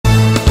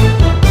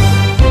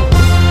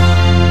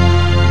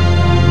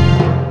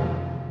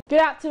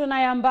afternoon,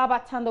 I am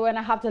Baba Tando and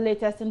I have the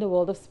latest in the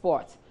world of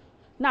sport.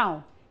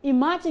 Now,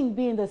 imagine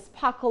being the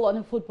sparkle on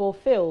a football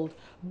field,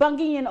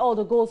 banging in all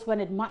the goals when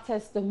it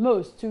matters the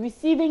most, to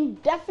receiving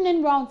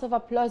deafening rounds of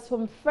applause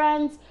from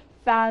friends,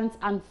 fans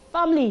and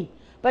family.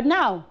 But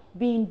now,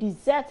 being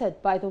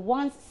deserted by the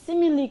once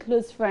seemingly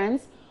close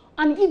friends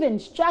and even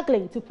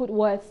struggling to put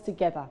words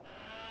together.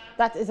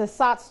 That is a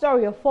sad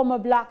story of former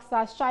Black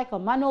Star striker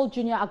Manuel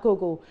Jr.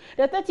 Agogo.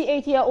 The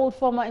 38-year-old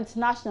former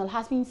international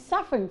has been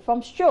suffering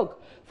from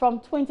stroke from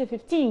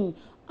 2015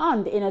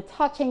 and in a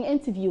touching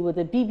interview with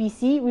the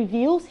BBC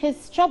reveals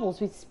his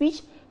troubles with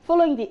speech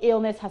following the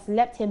illness has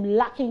left him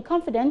lacking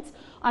confidence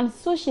and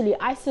socially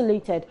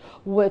isolated,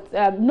 with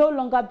no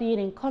longer being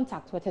in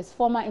contact with his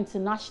former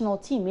international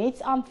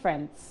teammates and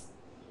friends.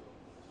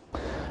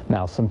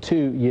 Now, some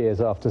 2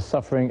 years after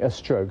suffering a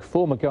stroke,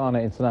 former Ghana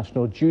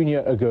international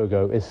Junior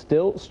Agogo is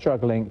still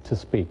struggling to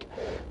speak.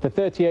 The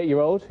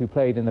 38-year-old, who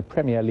played in the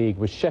Premier League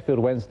with Sheffield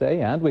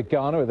Wednesday and with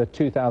Ghana at the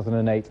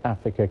 2008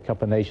 Africa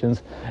Cup of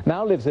Nations,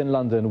 now lives in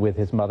London with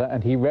his mother,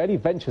 and he rarely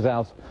ventures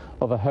out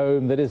of a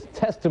home that is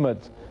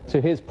testament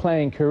to his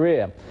playing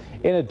career.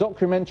 In a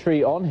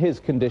documentary on his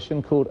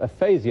condition called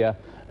aphasia,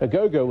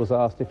 Agogo was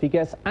asked if he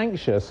gets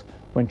anxious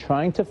when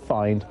trying to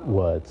find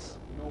words.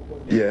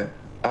 Yeah.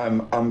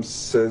 I'm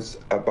anxious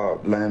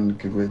about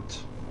language.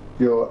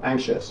 You're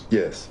anxious?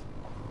 Yes.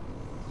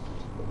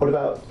 What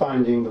about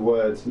finding the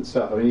words and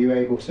stuff? Are you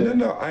able to...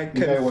 No, I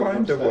can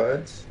find the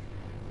words,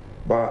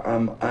 but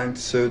I'm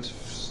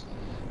anxious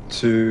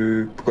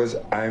because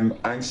I'm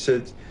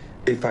anxious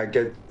if I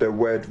get the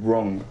word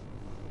wrong.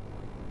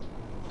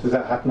 Does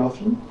that happen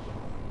often?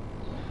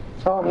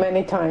 Oh,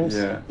 many times.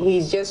 Yeah.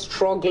 He's just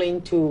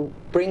struggling to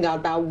bring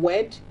out that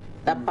word,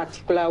 that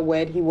particular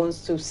word he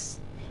wants to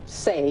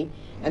say.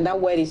 And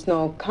that word is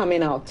not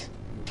coming out,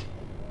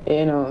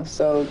 you know,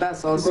 so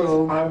that's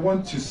also... Because I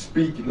want to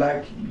speak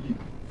like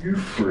you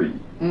free.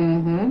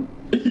 Mm-hmm.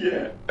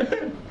 Yeah.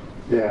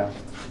 Yeah.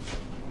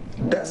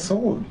 That's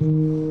all.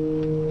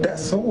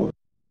 That's all.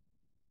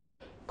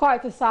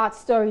 Quite a sad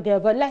story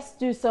there, but let's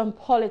do some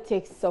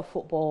politics of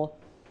football.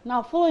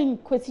 Now, following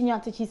Kwesi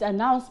Nyantakyi's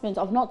announcement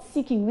of not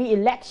seeking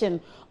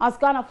re-election as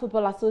Ghana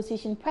Football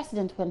Association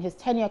president when his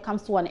tenure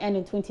comes to an end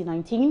in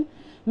 2019,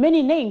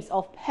 many names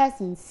of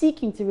persons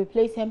seeking to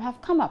replace him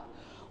have come up.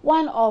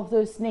 One of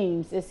those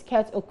names is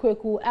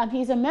Okraku, and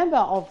he's a member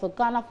of the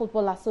Ghana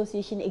Football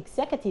Association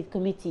Executive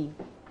Committee.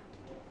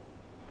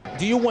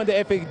 Do you want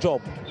the FA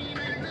job?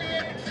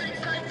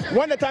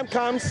 When the time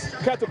comes,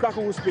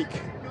 Okraku will speak.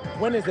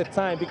 When is the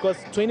time? Because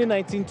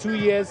 2019, 2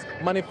 years,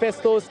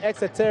 manifestos,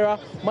 etc.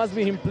 must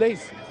be in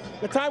place.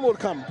 The time will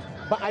come.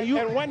 But are you?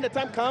 And when the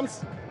time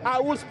comes, I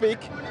will speak,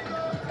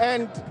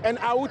 and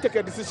I will take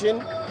a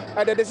decision.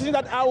 And the decision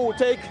that I will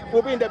take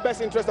will be in the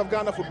best interest of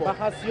Ghana football. But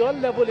has your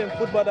level in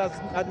football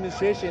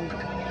administration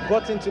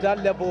gotten to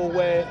that level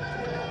where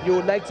you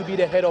would like to be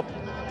the head of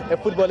a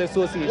football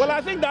association? Well, I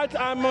think that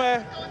I'm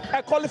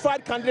a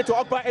qualified candidate to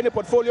occupy any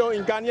portfolio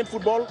in Ghanaian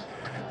football.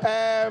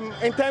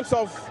 In terms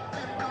of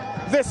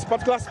this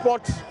particular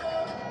sport,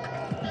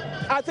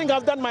 I think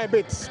I've done my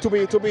bit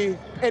to be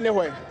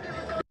anywhere.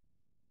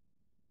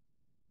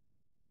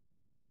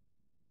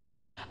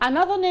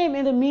 Another name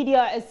in the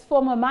media is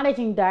former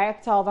managing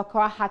director of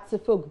Accra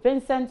Hatsifug,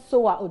 Vincent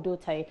Sowa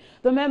Odote.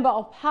 The member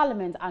of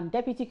parliament and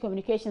deputy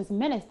communications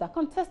minister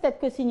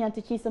contested Kwesi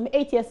Nyantakyi some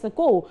 8 years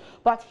ago,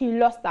 but he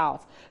lost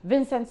out.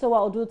 Vincent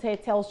Sowa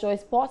Odote tells Joy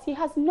Sports he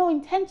has no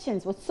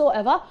intentions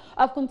whatsoever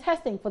of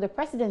contesting for the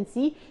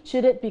presidency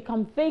should it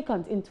become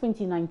vacant in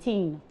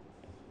 2019.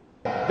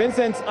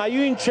 Vincent, are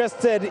you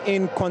interested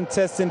in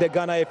contesting the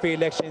Ghana FA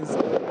elections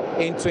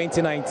in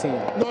 2019?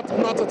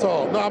 Not at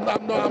all. No,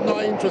 I'm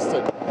not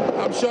interested.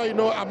 I'm sure you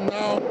know I'm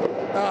now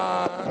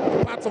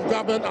part of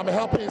government. I'm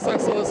helping His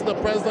Excellency the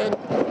President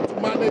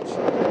to manage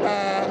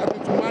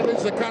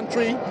the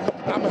country.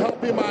 I'm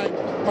helping my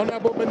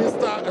Honorable Minister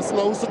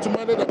Eslausu to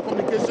manage the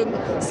communication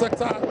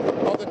sector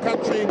of the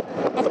country.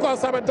 Of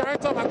course, I'm a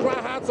director of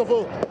Accra Hearts of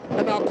Oak,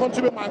 and I'll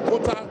contribute my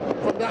quota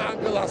from that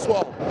angle as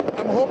well.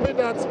 I'm hoping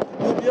that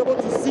we'll be able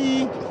to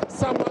see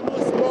someone who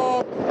is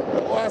more,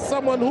 or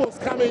someone who is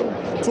coming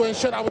to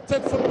ensure that we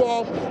take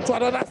football to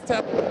another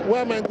step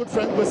where my good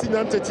friend Kwesi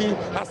Nyantakyi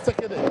has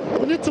taken it.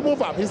 We need to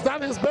move up. He's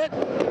done his best.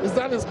 He's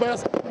done his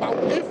best. But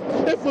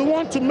if we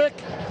want to make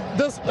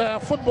this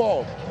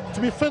football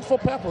to be fit for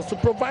purpose, to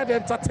provide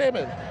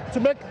entertainment, to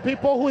make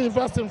people who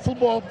invest in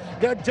football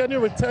get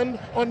genuine return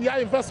on their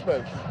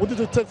investment, we need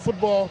to take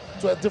football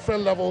to a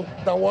different level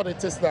than what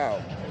it is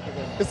now.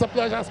 It's a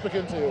pleasure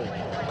speaking to you.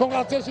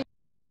 Congratulations.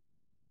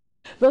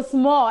 There's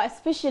more,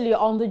 especially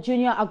on the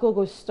Junior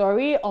Agogo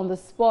story, on the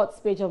sports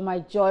page of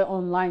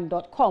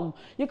myjoyonline.com.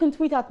 You can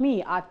tweet at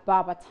me at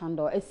Baba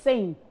Tando. It's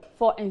same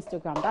for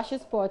Instagram. That's your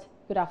sport.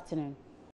 Good afternoon.